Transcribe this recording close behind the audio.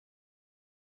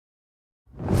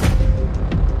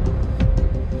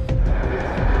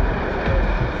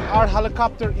our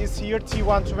helicopter is here,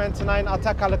 T129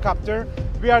 ATAK helicopter.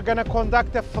 We are gonna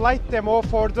conduct a flight demo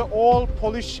for all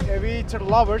Polish aviator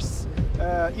lovers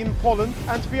in Poland,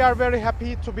 and we are very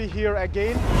happy to be here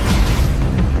again.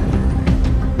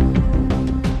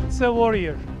 It's a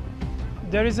warrior.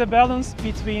 There is a balance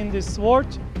between the sword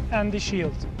and the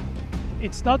shield.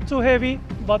 It's not too heavy,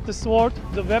 but the sword,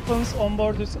 the weapons on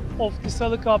board of this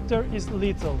helicopter is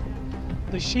lethal.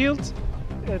 The shield,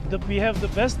 we have the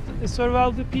best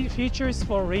survival features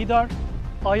for radar,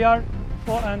 IR,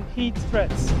 and heat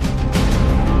threats.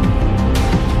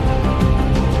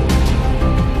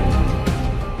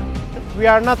 We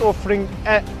are not offering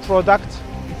a product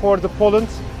for the Poland.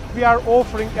 We are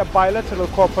offering a bilateral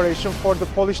cooperation for the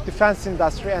Polish defense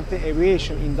industry and the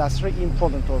aviation industry in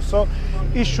Poland also.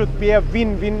 It should be a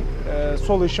win-win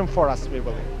solution for us, we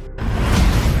believe.